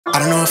I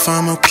don't know if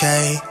I'm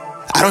okay.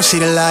 I don't see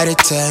the light of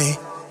day.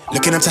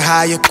 Looking up to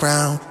higher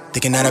ground,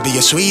 thinking that'll be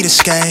your sweet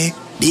escape.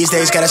 These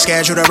days gotta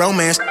schedule the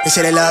romance. They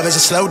say that love is a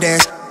slow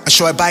dance. A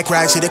short bike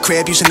ride to the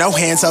crib using no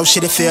hands. Oh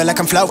shit, it feel like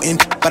I'm floating,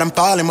 but I'm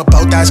falling with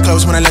both eyes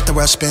closed when I let the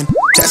world spin.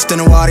 Testing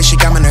the water, she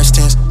got my nerves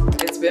tense.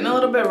 It's been a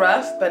little bit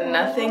rough, but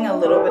nothing a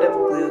little bit of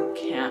glue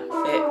can't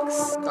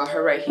fix. Got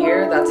her right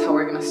here. That's how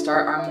we're gonna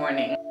start our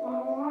morning.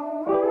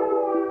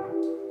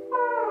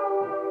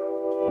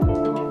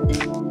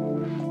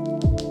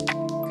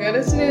 Good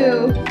as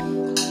new.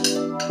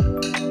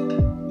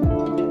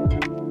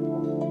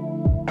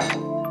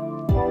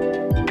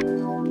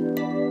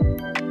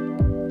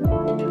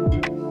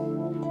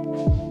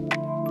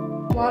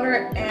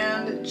 Water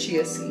and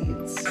chia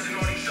seeds.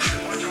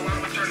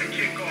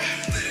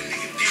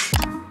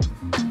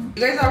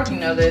 You guys already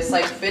know this,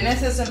 like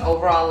fitness is an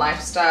overall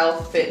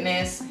lifestyle.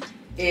 Fitness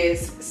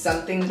is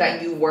something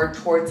that you work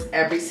towards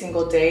every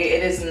single day.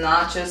 It is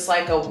not just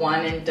like a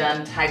one and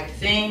done type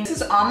thing. This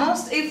is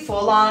almost a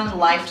full-on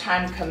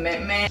lifetime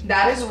commitment.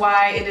 That is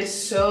why it is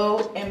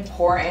so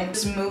important.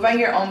 Just move at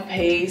your own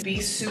pace. Be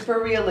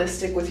super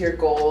realistic with your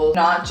goals.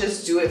 Not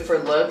just do it for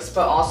looks,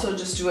 but also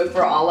just do it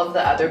for all of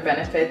the other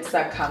benefits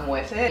that come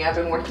with it. I've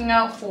been working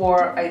out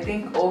for, I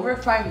think, over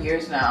 5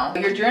 years now.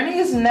 Your journey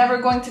is never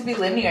going to be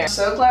linear. I'm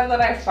so glad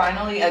that I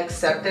finally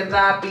accepted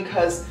that,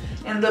 because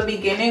in the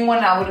beginning,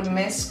 when I would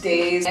miss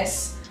days,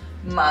 miss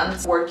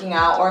months working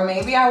out, or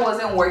maybe I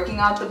wasn't working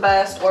out the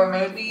best, or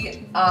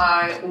maybe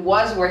I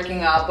was working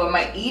out but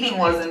my eating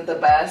wasn't the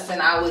best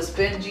and I was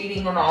binge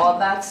eating and all of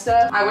that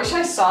stuff. I wish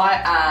I saw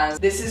it as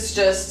this is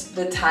just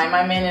the time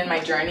I'm in my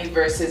journey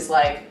versus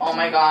like, oh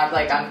my god,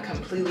 like I'm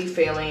completely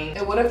failing.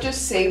 It would have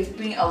just saved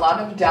me a lot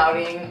of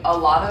doubting, a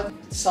lot of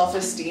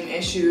self-esteem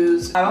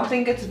issues. I don't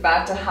think it's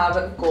bad to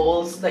have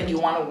goals that you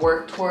want to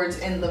work towards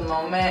in the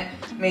moment,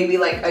 maybe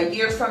like a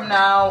year from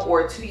now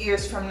or 2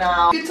 years from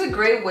now. It's a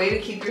great way to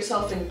keep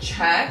yourself in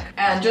check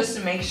and just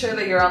to make sure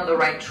that you're on the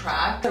right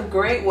track. It's a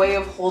great way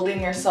of holding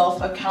yourself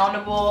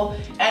accountable,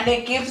 and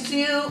it gives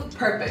you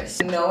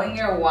purpose. Knowing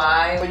your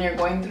why when you're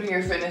going through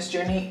your fitness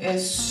journey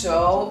is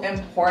so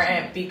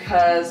important,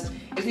 because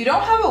if you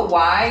don't have a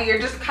why, you're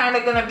just kind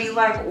of gonna be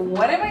like,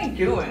 what am I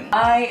doing?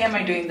 Why am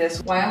I doing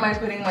this? Why am I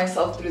putting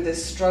myself through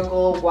this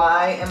struggle?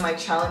 Why am I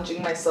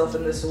challenging myself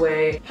in this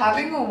way?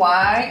 Having a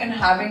why and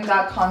having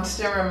that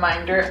constant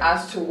reminder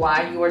as to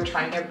why you are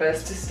trying your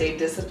best to stay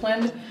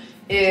disciplined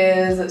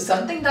is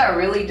something that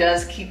really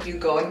does keep you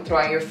going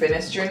throughout your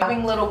fitness journey.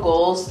 Having little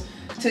goals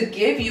to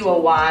give you a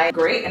why,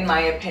 great in my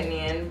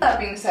opinion. That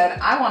being said,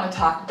 I want to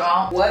talk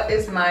about what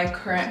is my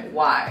current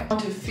why. I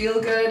want to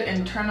feel good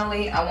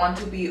internally. I want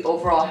to be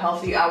overall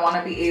healthy. I want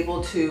to be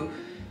able to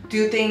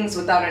do things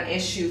without an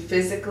issue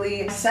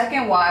physically.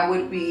 Second why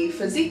would be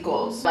physique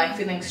goals. Like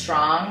feeling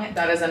strong.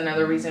 That is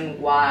another reason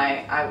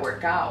why I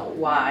work out,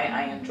 why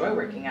I enjoy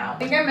working out. I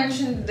think I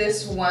mentioned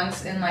this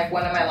once in like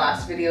one of my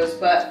last videos,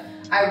 but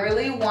I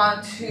really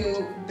want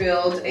to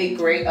build a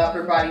great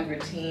upper body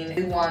routine.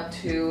 I want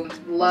to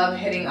love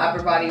hitting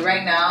upper body.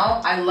 Right now,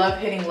 I love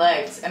hitting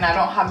legs and I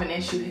don't have an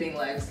issue hitting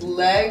legs.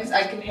 Legs,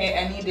 I can hit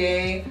any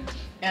day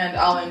and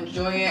I'll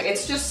enjoy it.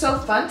 It's just so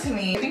fun to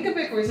me. I think a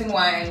big reason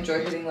why I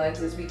enjoy hitting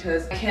legs is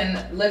because I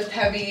can lift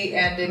heavy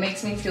and it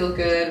makes me feel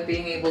good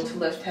being able to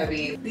lift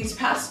heavy. These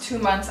past 2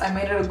 months, I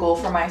made it a goal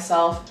for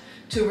myself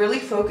to really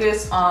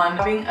focus on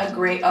having a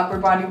great upper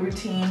body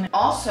routine.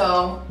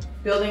 Also,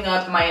 building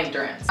up my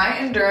endurance. My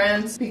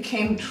endurance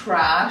became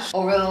trash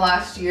over the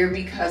last year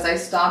because I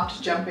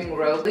stopped jumping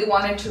rope. I really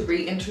wanted to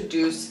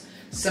reintroduce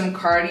some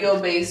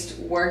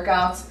cardio-based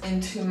workouts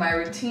into my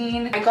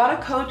routine. I got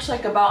a coach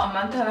like about a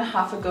month and a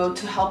half ago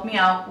to help me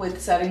out with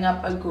setting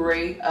up a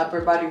great upper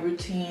body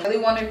routine. I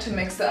really wanted to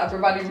mix the upper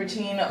body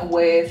routine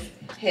with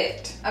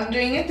HIIT. I'm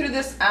doing it through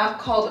this app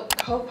called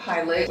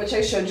Copilot, which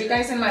I showed you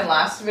guys in my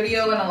last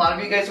video, and a lot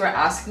of you guys were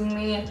asking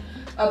me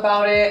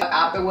about it, what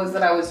app it was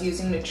that I was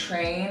using to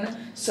train.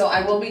 So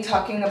I will be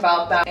talking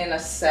about that in a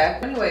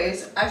sec.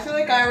 Anyways, I feel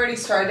like I already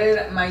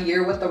started my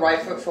year with the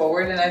right foot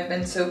forward and I've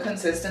been so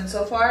consistent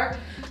so far.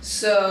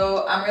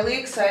 So I'm really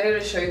excited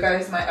to show you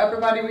guys my upper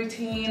body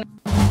routine.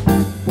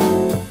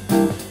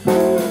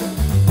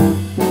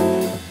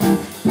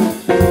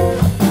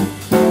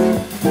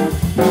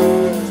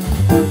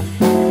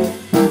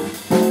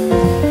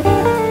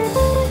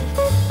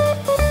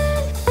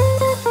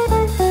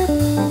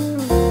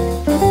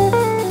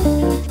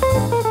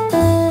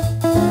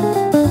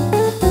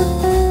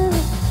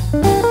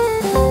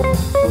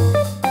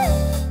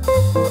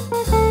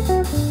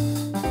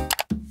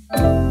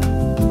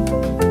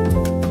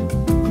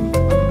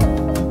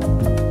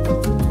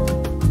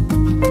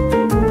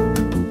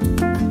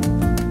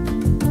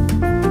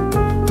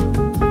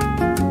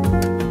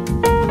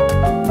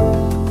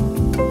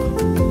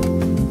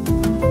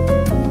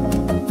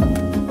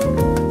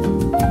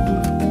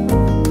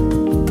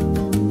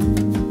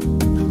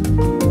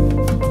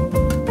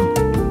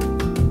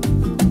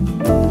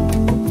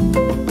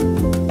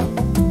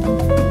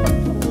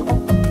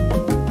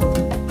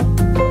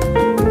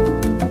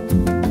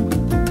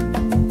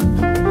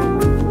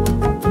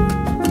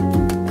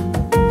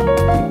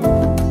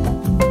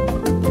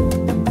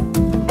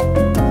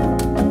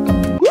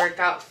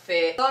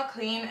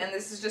 and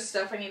this is just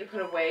stuff I need to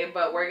put away,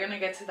 but we're gonna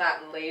get to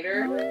that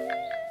later.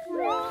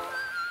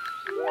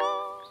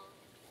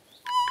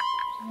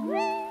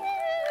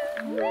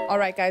 All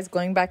right, guys,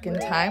 going back in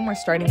time, we're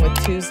starting with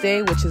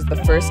Tuesday, which is the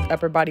first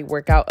upper body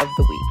workout of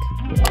the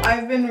week.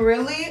 I've been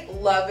really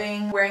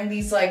loving wearing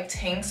these like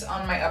tanks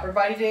on my upper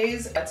body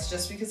days. That's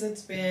just because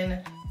it's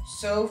been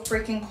so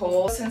freaking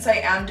cold. Since I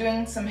am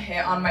doing some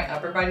HIIT on my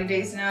upper body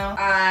days now,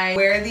 I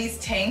wear these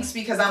tanks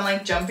because I'm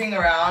like jumping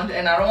around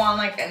and I don't want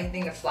like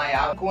anything to fly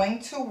out. I'm going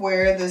to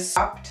wear this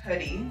cropped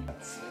hoodie.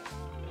 Let's see.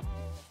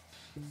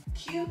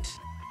 Cute.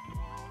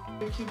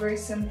 Very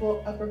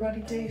simple upper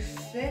body day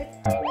fit.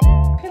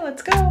 Okay,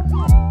 let's go.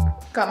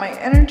 Got my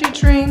energy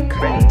drink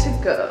ready to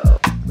go.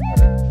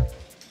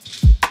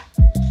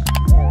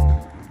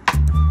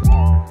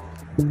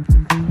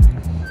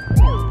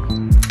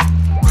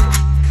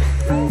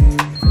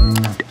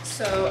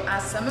 So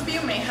as some of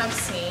you may have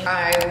seen,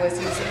 I was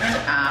using an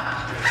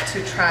app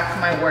to track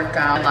my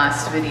workout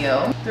last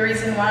video. The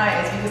reason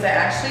why is because I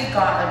actually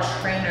got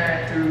a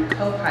trainer through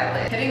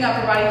Copilot. Hitting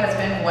upper body has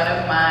been one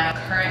of my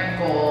current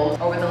goals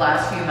over the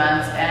last few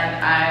months,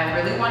 and I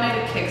really wanted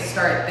to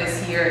kickstart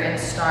this year and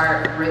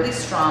start really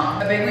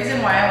strong. A big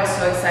reason why I was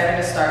so excited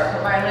to start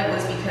Copilot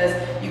was because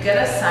you get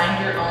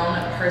assigned your own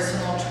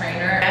personal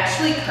trainer. I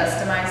actually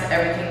customize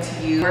everything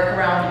to you, work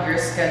around your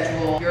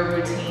schedule, your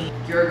routine,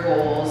 your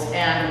goals,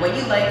 and what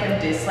you like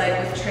and dislike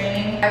with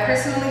training. I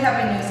personally have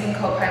been using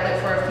Copilot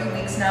for a few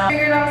weeks now. I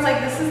figured I was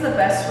like, this is the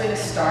best way to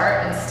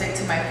start and stick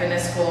to my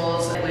fitness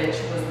goals, which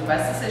was the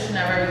best decision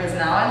ever because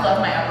now I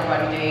love my upper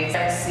body days.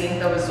 I'm seeing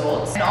the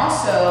results. And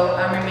also,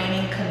 I'm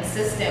remaining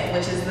consistent,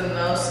 which is the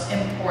most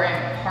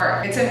important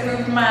part. It's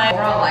improved my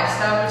overall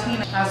lifestyle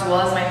routine as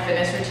well as my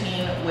fitness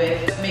routine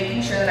with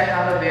making sure that I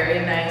have a very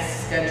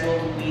nice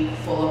scheduled week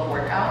full of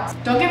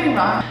workouts. Don't get me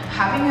wrong,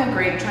 having a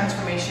great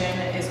transformation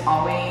is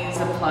always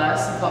a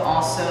plus, but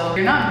also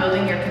you're not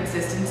building your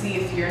consistency.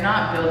 If you're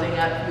not building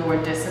up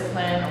your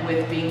discipline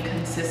with being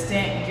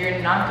consistent, you're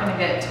not gonna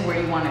get to where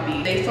you wanna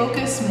be. They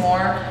focus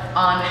more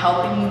on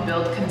helping you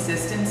build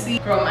consistency.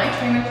 Girl, my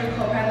trainer through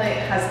Copilot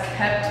has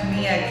kept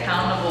me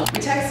accountable. We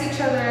text each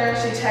other,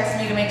 she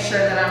texts me to make sure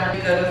that I'm gonna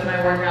be good with my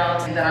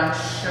workouts and that I'm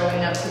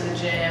showing up to the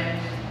gym.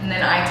 And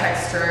then I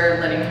text her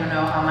letting her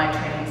know how my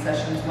training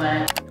sessions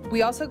went.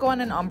 We also go on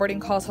an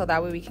onboarding call so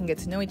that way we can get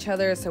to know each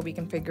other, so we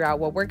can figure out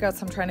what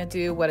workouts I'm trying to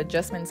do, what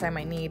adjustments I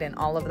might need, and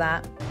all of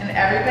that. And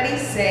everybody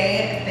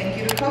say thank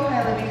you to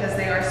Copilot because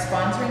they are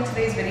sponsoring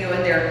today's video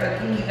and they're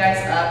hooking you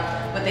guys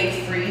up with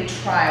a free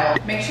trial.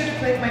 Make sure to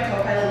click my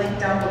Copilot link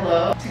down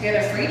below to get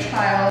a free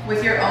trial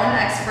with your own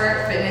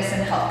expert fitness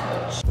and health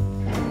coach.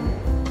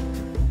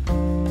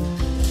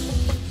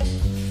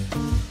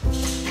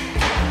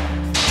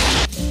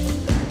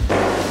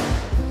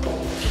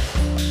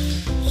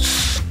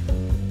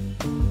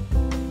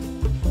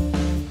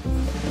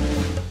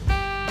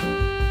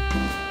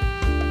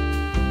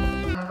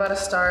 About to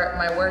start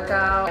my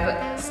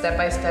workout,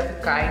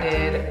 step-by-step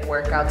guided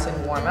workouts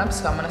and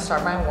warm-ups. So I'm gonna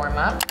start my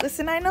warm-up.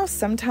 Listen, I know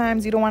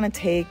sometimes you don't wanna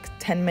take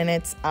 10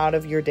 minutes out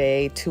of your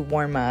day to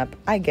warm up.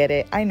 I get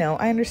it, I know,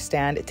 I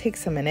understand. It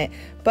takes a minute,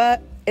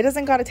 but it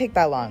doesn't gotta take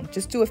that long.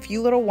 Just do a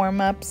few little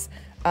warm-ups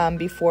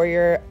before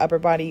your upper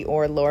body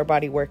or lower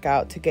body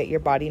workout to get your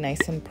body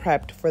nice and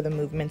prepped for the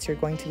movements you're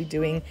going to be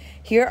doing.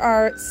 Here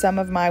are some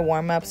of my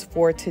warm-ups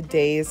for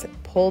today's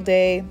pull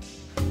day.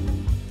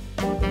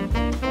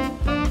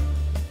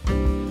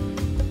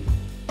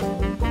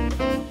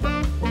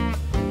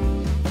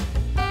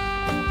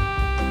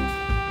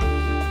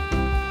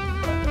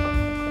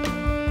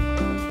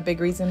 Big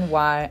reason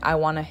why I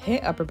want to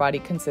hit upper body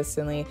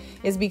consistently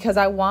is because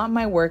I want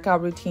my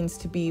workout routines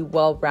to be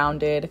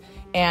well-rounded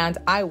and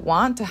I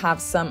want to have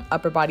some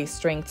upper body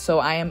strength so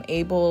I am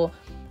able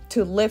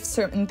to lift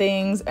certain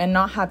things and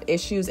not have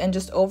issues and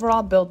just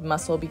overall build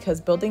muscle,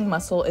 because building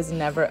muscle is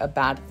never a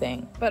bad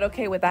thing. But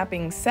okay, with that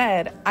being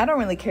said, I don't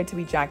really care to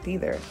be jacked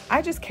either.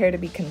 I just care to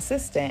be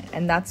consistent,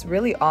 and that's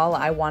really all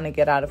I want to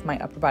get out of my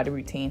upper body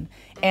routine.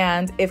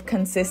 And if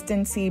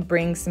consistency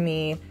brings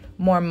me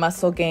more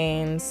muscle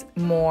gains,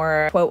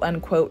 more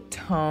quote-unquote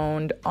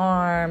toned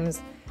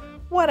arms,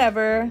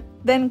 whatever,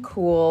 then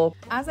cool.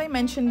 As I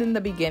mentioned in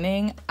the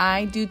beginning,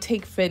 I do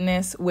take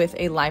fitness with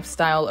a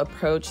lifestyle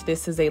approach.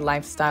 This is a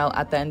lifestyle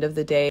at the end of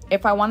the day.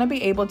 If I want to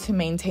be able to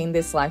maintain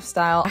this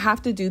lifestyle, I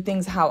have to do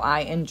things how I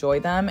enjoy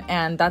them,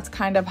 and that's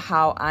kind of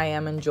how I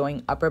am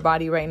enjoying upper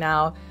body right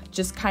now.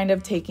 Just kind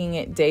of taking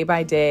it day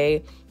by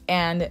day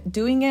and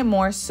doing it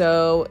more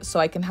so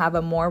I can have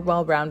a more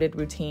well-rounded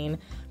routine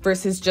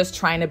versus just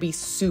trying to be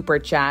super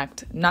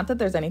jacked. Not that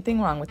there's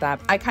anything wrong with that.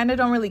 I kind of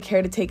don't really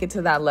care to take it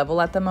to that level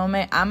at the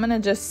moment. I'm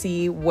gonna just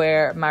see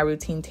where my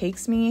routine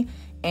takes me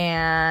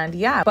And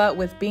yeah, but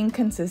with being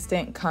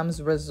consistent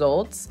comes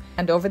results.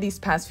 And over these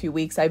past few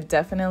weeks, I've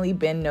definitely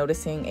been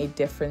noticing a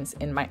difference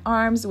in my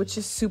arms, which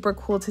is super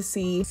cool to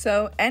see.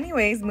 So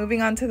anyways,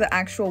 moving on to the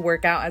actual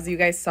workout. As you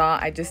guys saw,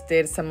 I just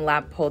did some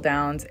lat pull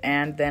downs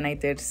and then I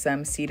did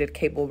some seated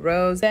cable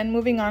rows. Then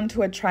moving on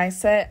to a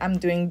tricep, I'm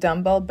doing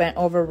dumbbell bent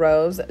over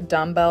rows,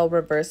 dumbbell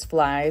reverse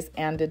flies,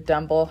 and a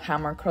dumbbell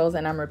hammer curls,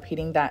 and I'm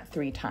repeating that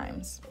 3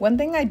 times. One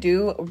thing I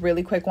do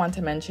really quick want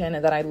to mention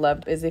that I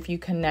loved is if you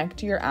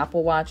connect your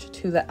Apple Watch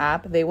to the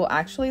app, they will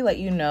actually let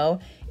you know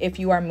if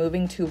you are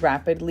moving too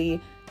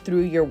rapidly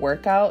through your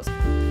workouts.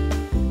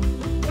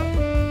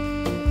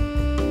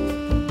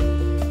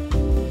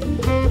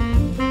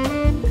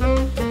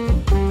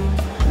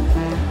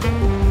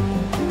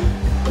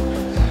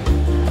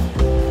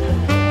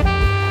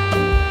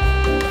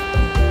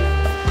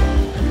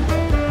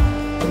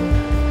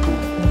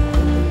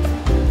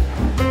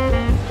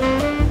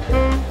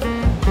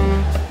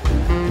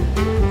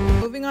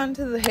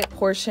 To the hip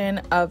portion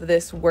of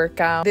this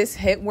workout. This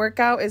hip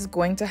workout is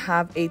going to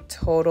have a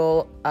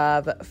total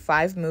of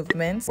 5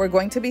 movements. We're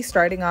going to be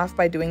starting off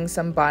by doing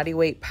some body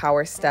weight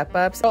power step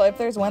ups. So if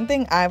there's one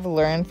thing I've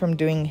learned from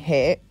doing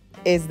hip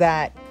is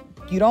that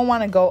you don't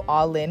want to go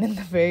all in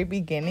the very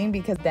beginning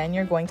because then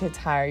you're going to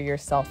tire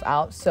yourself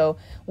out. So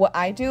what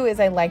I do is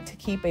I like to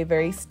keep a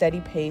very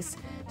steady pace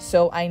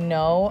so I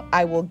know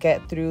I will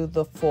get through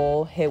the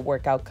full HIIT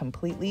workout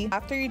completely.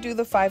 After you do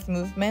the 5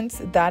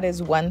 movements, that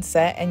is 1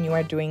 set and you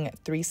are doing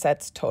 3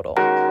 sets total.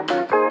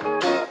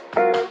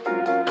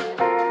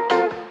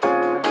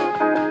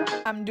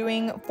 I'm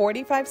doing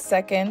 45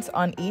 seconds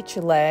on each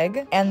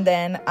leg and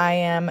then I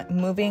am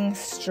moving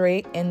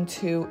straight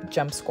into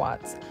jump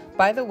squats.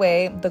 By the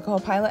way, the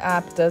Copilot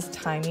app does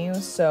time you,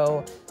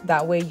 so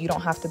that way you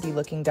don't have to be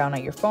looking down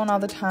at your phone all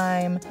the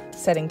time,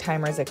 setting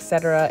timers,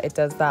 etc. It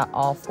does that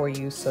all for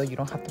you, so you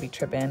don't have to be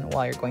tripping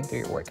while you're going through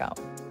your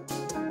workout.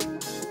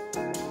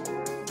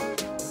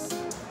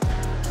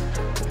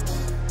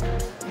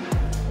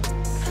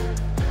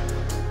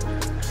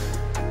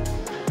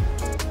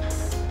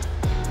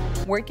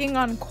 Working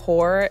on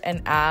core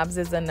and abs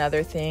is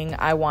another thing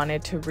I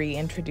wanted to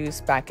reintroduce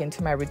back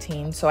into my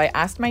routine. So I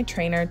asked my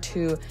trainer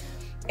to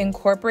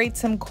incorporate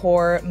some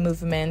core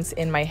movements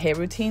in my HIIT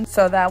routine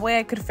so that way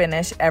I could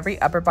finish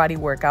every upper body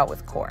workout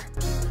with core.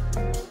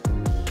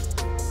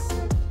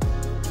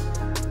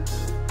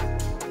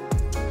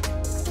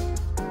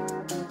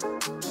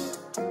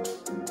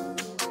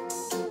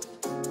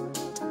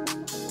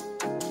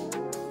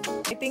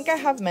 I think I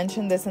have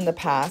mentioned this in the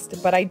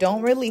past, but I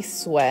don't really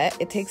sweat.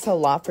 It takes a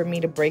lot for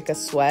me to break a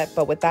sweat.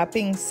 But with that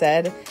being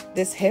said,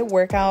 this HIIT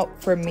workout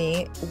for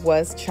me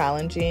was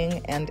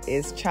challenging and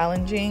is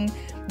challenging.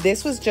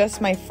 This was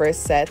just my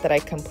first set that I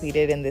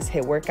completed in this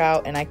HIIT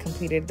workout, and I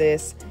completed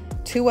this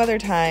 2 other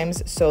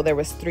times, so there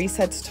was 3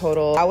 sets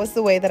total. That was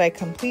the way that I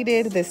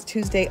completed this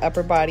Tuesday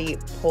upper body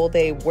pull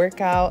day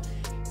workout.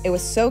 It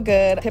was so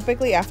good.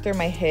 Typically after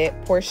my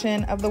HIIT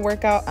portion of the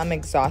workout, I'm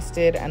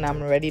exhausted and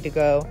I'm ready to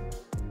go.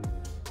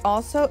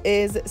 Also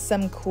is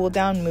some cool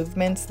down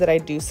movements that I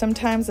do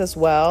sometimes as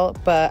well,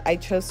 but I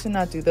chose to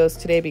not do those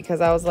today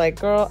because I was like,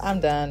 girl, I'm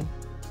done.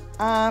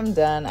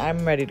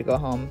 I'm ready to go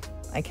home.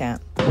 I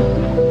can't. I'm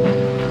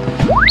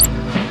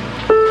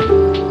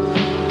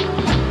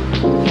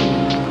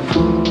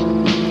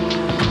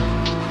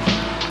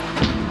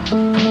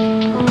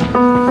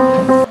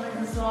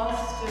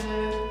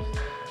exhausted.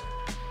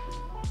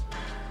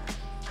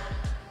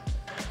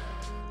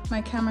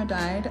 My camera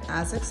died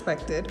as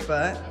expected,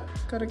 but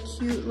got a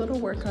cute little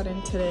workout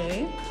in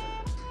today.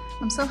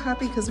 I'm so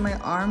happy because my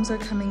arms are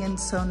coming in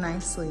so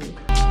nicely.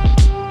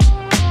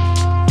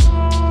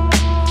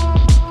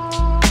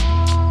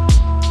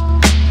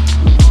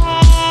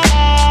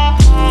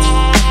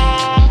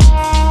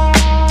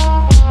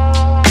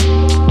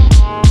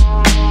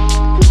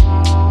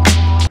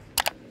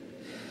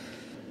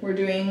 We're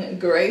doing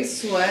gray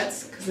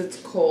sweats because it's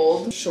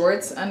cold,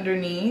 shorts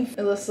underneath,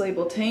 Illis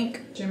label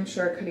tank,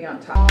 Gymshark hoodie on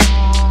top.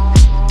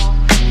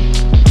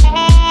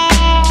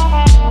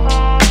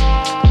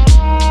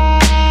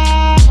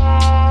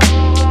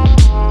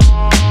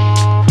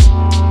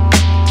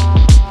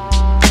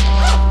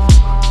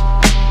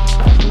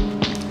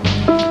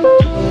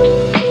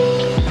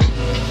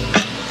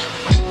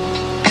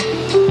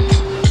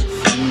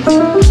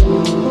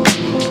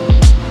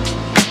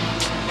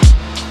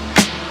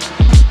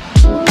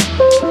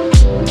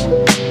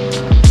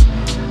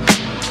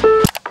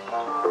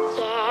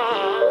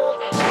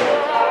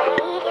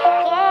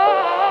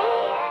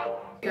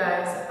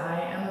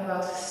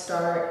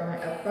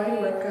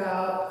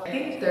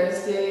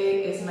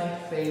 Thursday is my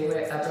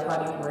favorite upper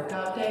body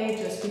workout day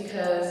just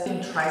because doing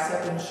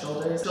tricep and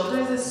shoulders.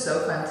 Shoulders is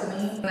so fun to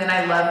me. And then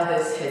I love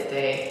this HIIT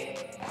day.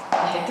 The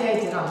HIIT day I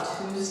did on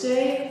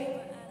Tuesday.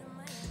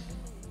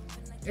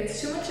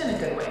 It's too much in a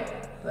good way,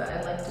 but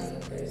I like doing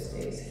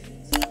Thursdays.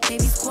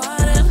 Baby,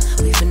 squad up,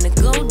 we finna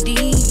go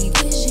deep.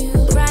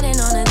 Riding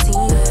on a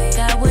team,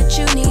 got what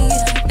you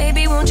need.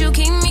 Baby, won't you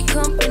keep me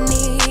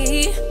company?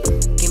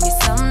 Give me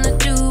something to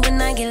do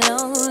when I get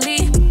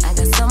lonely. I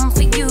got something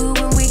for you.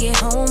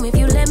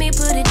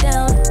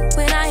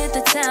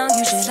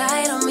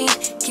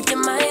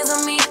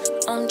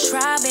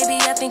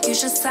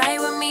 fight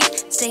with me.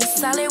 Stay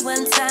solid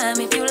one time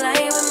if you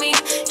lie with me.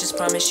 Just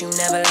promise you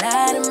never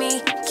lie to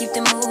me. Keep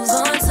the moves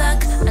on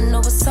tuck, I know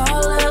it's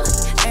all up.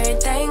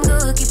 Everything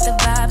good, keep the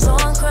vibes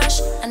on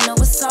crush. I know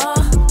it's all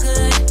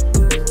good,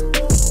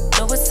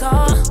 know it's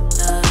all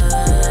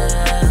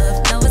love,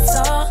 know it's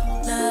all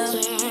love.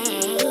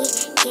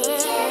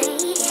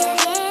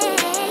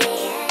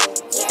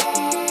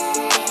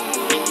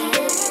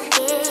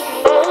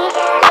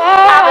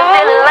 I've been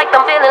feeling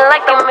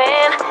like the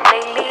man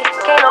lately.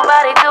 Can't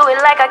nobody do it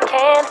like I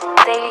can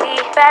daily.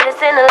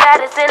 Baddest in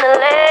the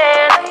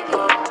land.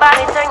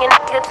 Body turn your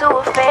nigga to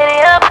a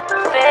fanny up.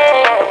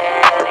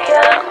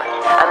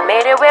 I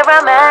made it where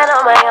I'm at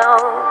on my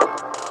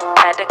own.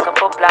 Had a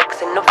couple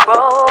blocks in the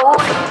road,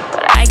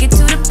 but I get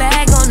to the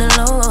bag on the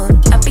low.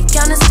 I be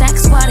counting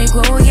stacks while they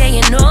grow, yeah,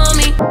 you know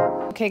me.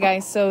 Okay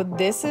guys, so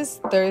this is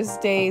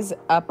Thursday's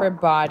upper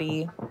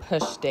body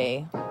push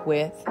day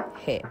with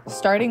HIIT.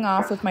 Starting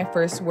off with my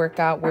first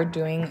workout, we're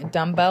doing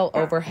dumbbell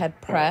overhead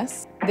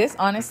press. This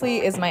honestly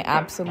is my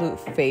absolute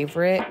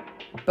favorite,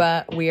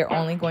 but we are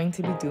only going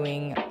to be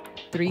doing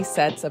 3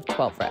 sets of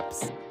 12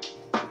 reps.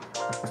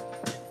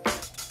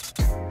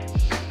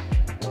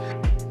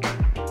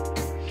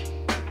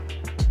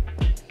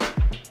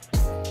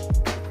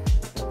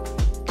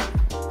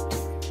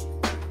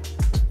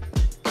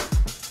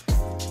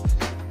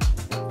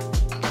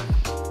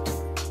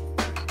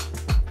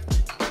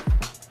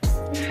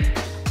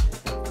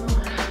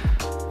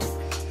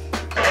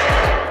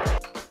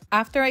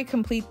 After I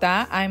complete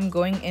that, I'm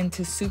going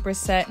into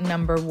superset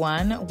number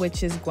 1,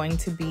 which is going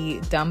to be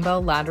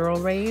dumbbell lateral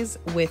raise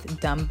with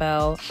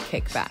dumbbell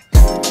kickback.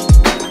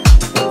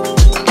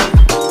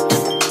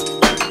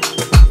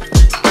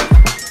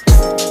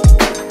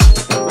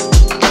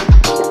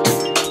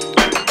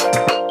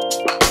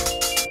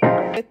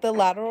 With the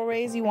lateral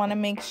raise, you want to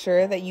make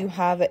sure that you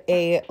have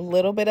a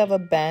little bit of a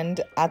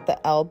bend at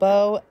the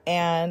elbow,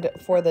 and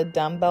for the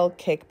dumbbell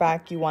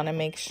kickback, you want to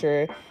make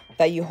sure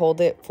that you hold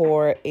it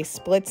for a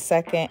split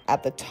second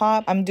at the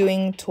top. I'm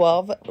doing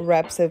 12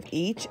 reps of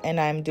each, and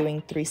I'm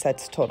doing 3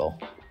 sets total.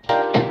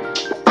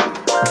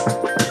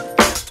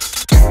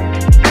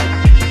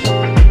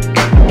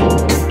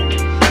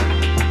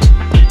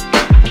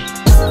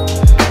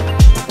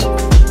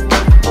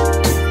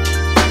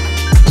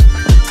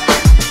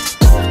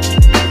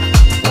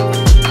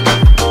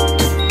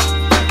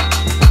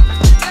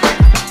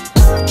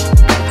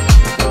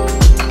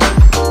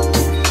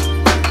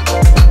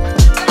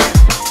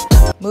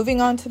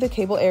 Moving on to the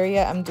cable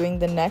area, I'm doing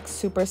the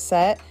next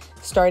superset,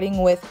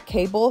 starting with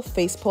cable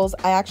face pulls.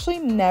 I actually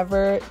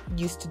never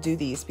used to do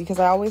these because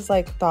I always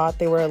thought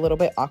they were a little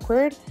bit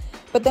awkward,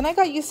 but then I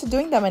got used to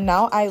doing them and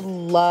now I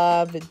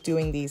love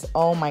doing these.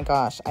 Oh my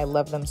gosh, I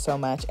love them so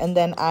much. And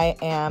then I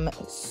am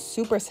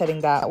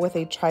supersetting that with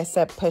a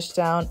tricep push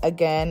down.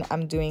 Again,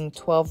 I'm doing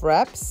 12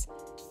 reps,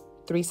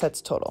 3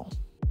 sets total.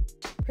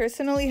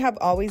 Personally, have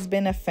always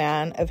been a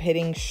fan of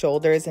hitting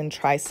shoulders and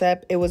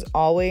tricep. It was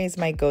always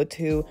my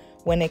go-to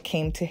when it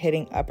came to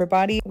hitting upper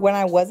body. When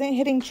I wasn't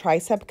hitting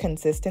tricep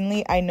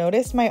consistently, I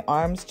noticed my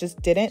arms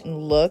just didn't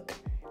look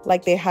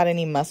like they had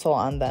any muscle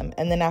on them.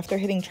 And then after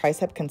hitting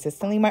tricep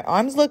consistently, my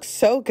arms look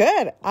so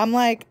good. I'm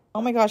like,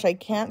 oh my gosh, I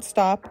can't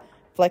stop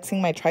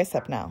flexing my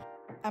tricep now.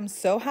 I'm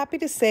so happy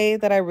to say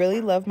that I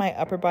really love my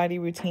upper body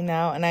routine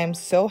now, and I'm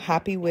so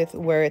happy with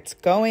where it's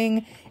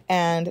going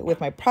and with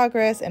my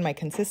progress and my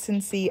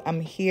consistency. I'm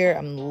here,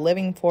 I'm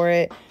living for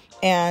it,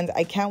 and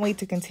I can't wait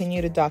to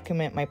continue to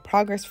document my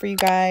progress for you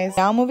guys.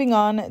 Now moving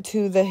on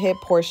to the HIIT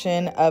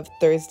portion of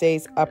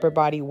Thursday's upper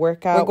body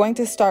workout. We're going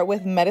to start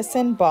with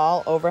medicine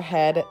ball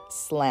overhead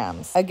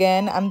slams.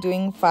 Again, I'm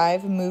doing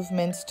 5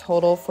 movements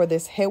total for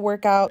this HIIT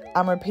workout.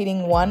 I'm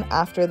repeating one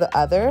after the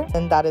other,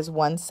 and that is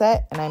 1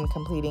 set, and I'm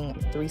completing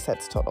 3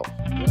 sets total.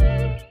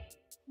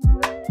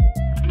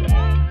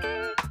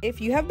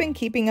 If you have been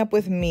keeping up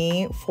with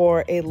me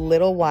for a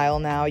little while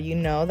now, you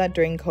know that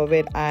during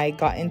COVID, I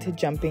got into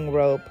jumping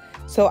rope.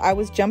 So I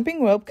was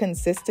jumping rope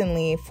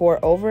consistently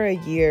for over a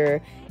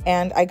year,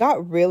 and I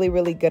got really,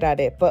 really good at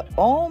it. But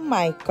oh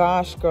my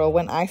gosh, girl,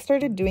 when I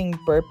started doing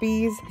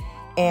burpees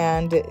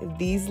and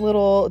these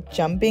little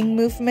jumping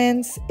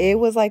movements, it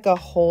was like a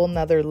whole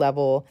nother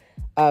level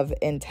of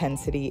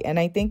intensity. And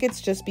I think it's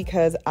just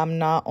because I'm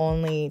not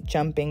only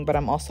jumping, but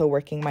I'm also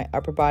working my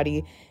upper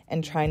body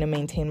and trying to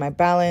maintain my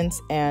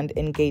balance and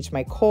engage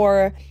my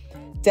core.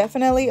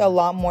 Definitely a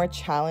lot more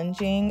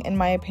challenging, in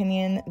my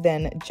opinion,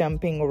 than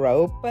jumping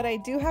rope. But I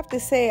do have to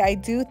say, I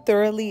do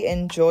thoroughly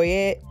enjoy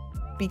it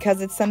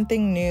because it's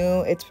something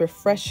new, it's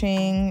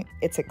refreshing,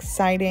 it's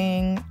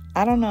exciting.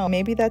 I don't know,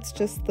 maybe that's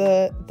just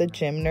the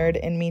gym nerd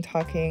in me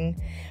talking,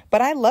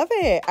 but I love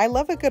it. I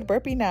love a good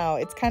burpee now.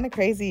 It's kind of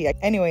crazy.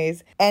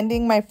 Anyways,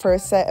 ending my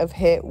first set of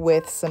HIIT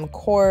with some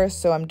core.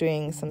 So I'm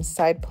doing some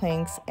side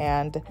planks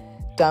and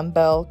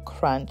dumbbell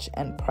crunch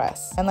and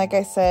press. And like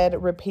I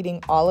said,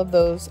 repeating all of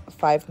those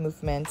 5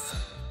 movements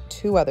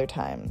 2 other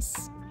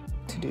times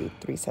to do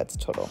 3 sets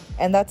total.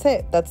 And that's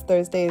it. That's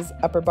Thursday's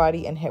upper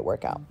body and HIIT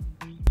workout.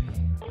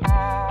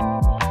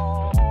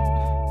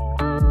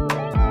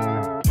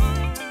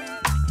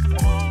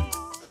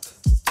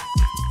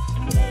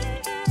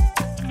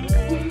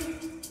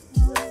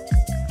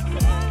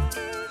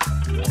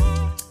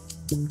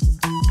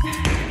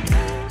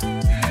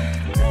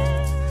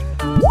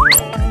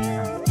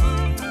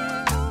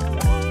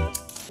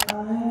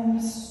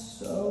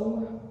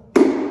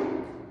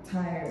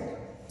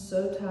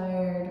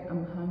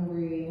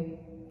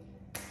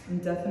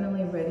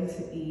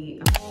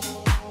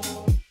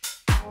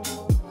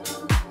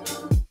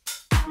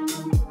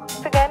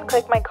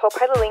 click my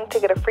Copilot link to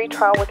get a free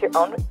trial with your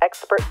own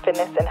expert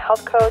fitness and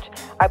health coach.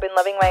 I've been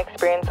loving my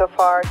experience so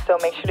far, so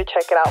make sure to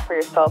check it out for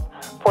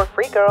yourself for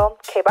free, girl.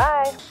 Okay,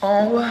 bye.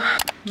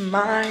 Oh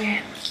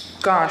my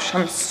gosh,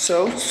 I'm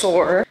so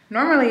sore.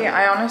 Normally,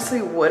 I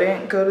honestly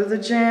wouldn't go to the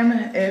gym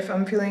if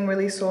I'm feeling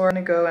really sore. I'm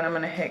gonna go and I'm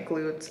gonna hit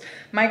glutes.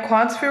 My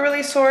quads feel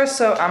really sore,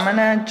 so I'm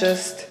gonna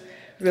just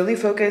really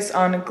focus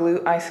on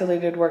glute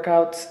isolated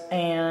workouts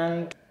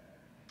and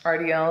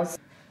RDLs.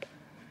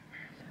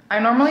 I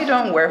normally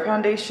don't wear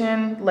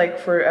foundation like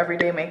for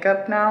everyday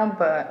makeup now,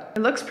 but it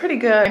looks pretty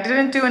good. I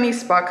didn't do any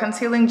spot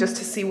concealing just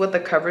to see what the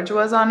coverage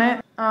was on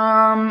it.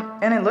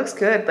 And it looks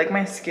good. Like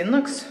my skin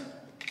looks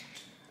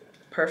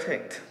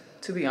perfect,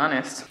 to be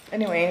honest.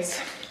 Anyways,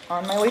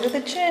 on my way to the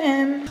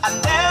gym. I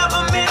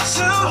never meant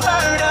to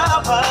hurt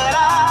her,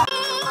 but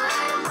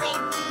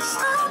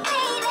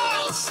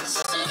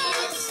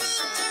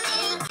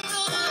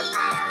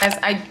As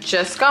I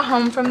just got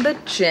home from the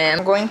gym,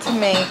 I'm going to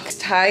make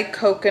Thai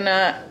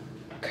coconut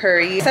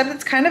curry. Except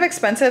it's kind of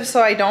expensive,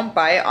 so I don't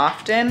buy it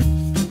often.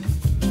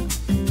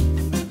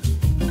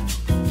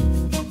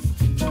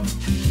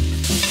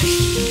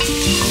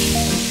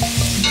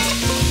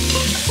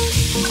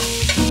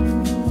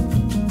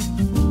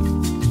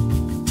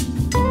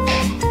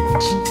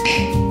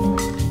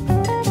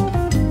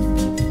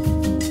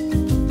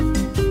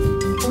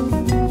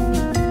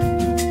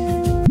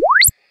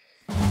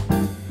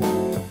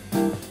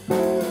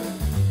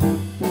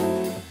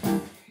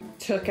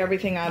 Took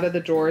everything out of the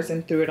drawers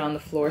and threw it on the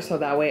floor so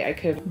that way I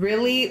could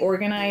really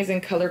organize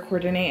and color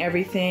coordinate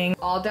everything.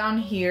 All down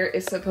here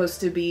is supposed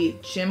to be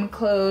gym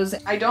clothes.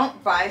 I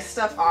don't buy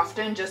stuff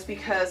often just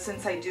because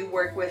since I do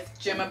work with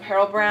gym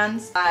apparel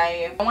brands,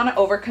 I don't want to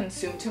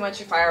overconsume too much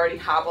if I already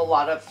have a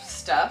lot of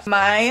stuff.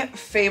 My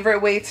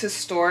favorite way to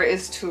store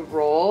is to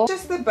roll.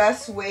 Just the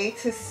best way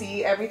to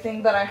see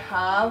everything that I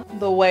have.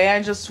 The way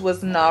I just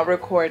was not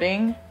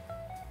recording.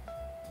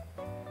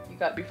 You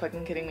gotta be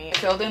fucking kidding me. I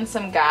filled in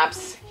some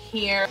gaps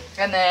here,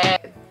 and then I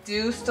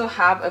do still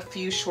have a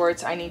few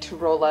shorts I need to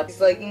roll up. These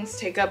leggings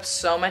take up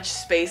so much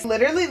space.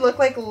 Literally look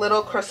like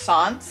little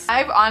croissants.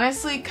 I've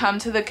honestly come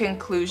to the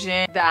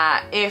conclusion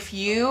that if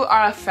you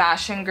are a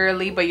fashion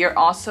girly but you're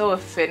also a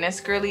fitness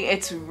girly,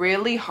 it's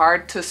really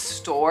hard to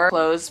store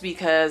clothes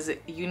because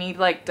you need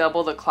like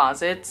double the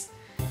closets.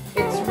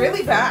 It's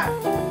really bad.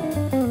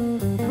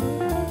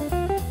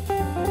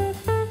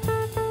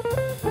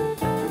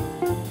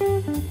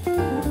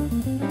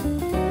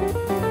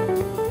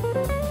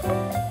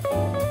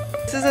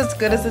 This is as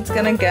good as it's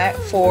gonna get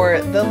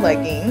for the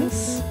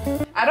leggings.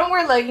 I don't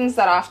wear leggings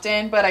that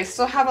often, but I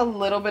still have a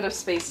little bit of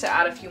space to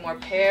add a few more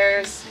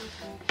pairs.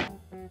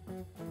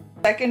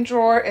 Second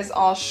drawer is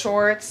all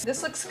shorts.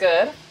 This looks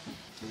good.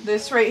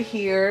 This right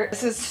here,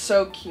 this is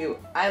so cute.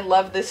 I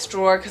love this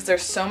drawer because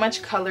there's so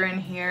much color in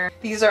here.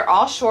 These are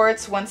all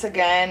shorts once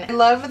again. I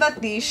love that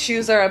these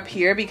shoes are up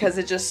here because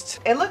it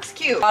looks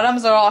cute.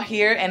 Bottoms are all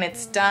here and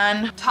it's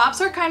done.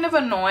 Tops are kind of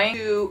annoying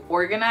to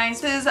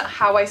organize. This is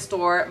how I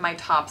store my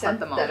tops at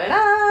the moment.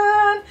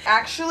 I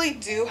actually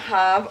do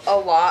have a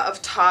lot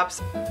of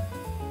tops.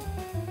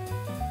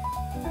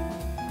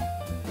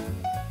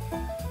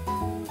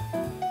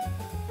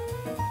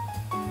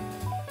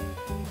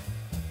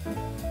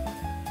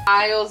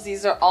 Aisles,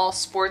 these are all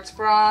sports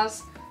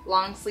bras,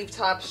 long sleeve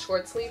tops,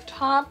 short sleeve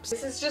tops.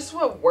 This is just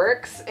what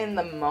works in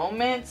the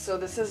moment, so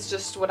this is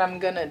just what I'm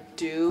gonna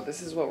do.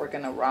 This is what we're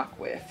gonna rock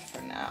with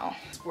for now.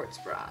 Sports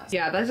bras.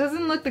 Yeah, that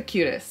doesn't look the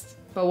cutest,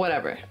 but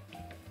whatever.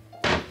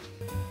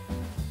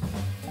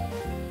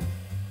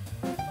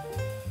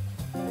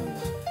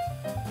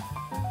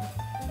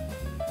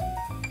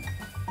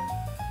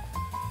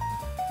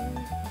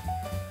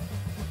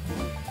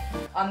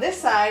 On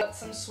this side,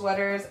 some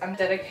sweaters. I'm gonna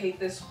dedicate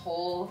this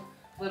whole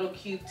little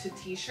cube to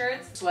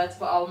t-shirts. Sweats,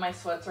 but all of my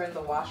sweats are in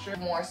the washer.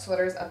 More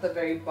sweaters at the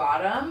very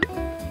bottom.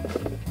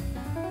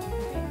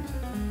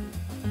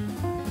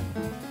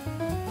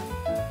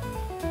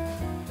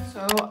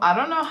 So I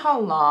don't know how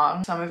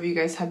long some of you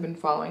guys have been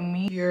following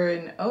me. If you're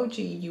an OG,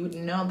 you would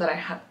know that I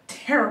had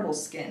terrible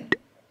skin.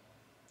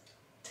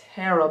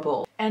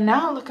 Terrible. And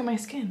now look at my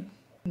skin.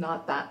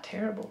 Not that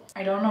terrible.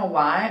 I don't know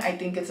why. I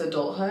think it's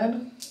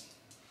adulthood.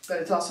 But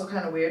it's also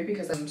kind of weird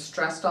because I'm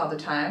stressed all the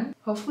time.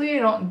 Hopefully I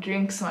don't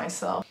jinx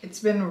myself. It's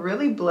been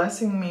really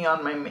blessing me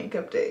on my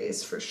makeup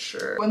days for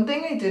sure. One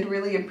thing I did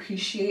really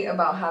appreciate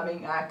about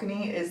having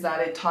acne is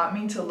that it taught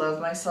me to love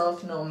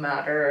myself no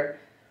matter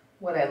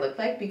what I look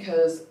like,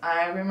 because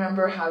I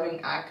remember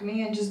having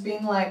acne and just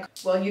being like,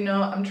 well, you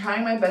know, I'm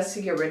trying my best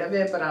to get rid of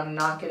it, but I'm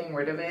not getting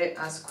rid of it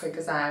as quick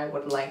as I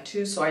would like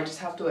to. So I just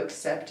have to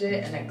accept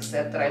it and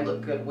accept that I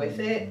look good with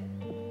it.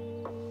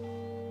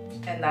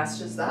 And that's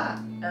just that.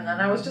 And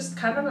then I was just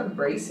kind of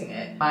embracing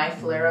it. My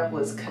flare-up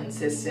was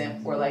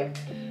consistent for like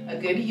a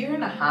good year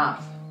and a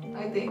half.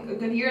 I think a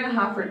good year and a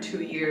half or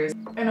 2 years.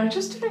 And I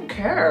just didn't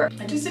care.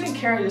 I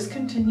just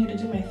continued to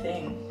do my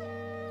thing.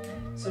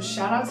 So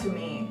shout out to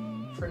me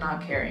for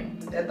not caring.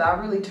 That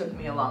really took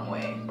me a long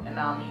way, and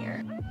now I'm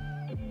here.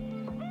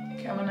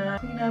 Okay, I'm gonna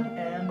clean up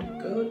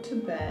and go to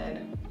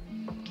bed.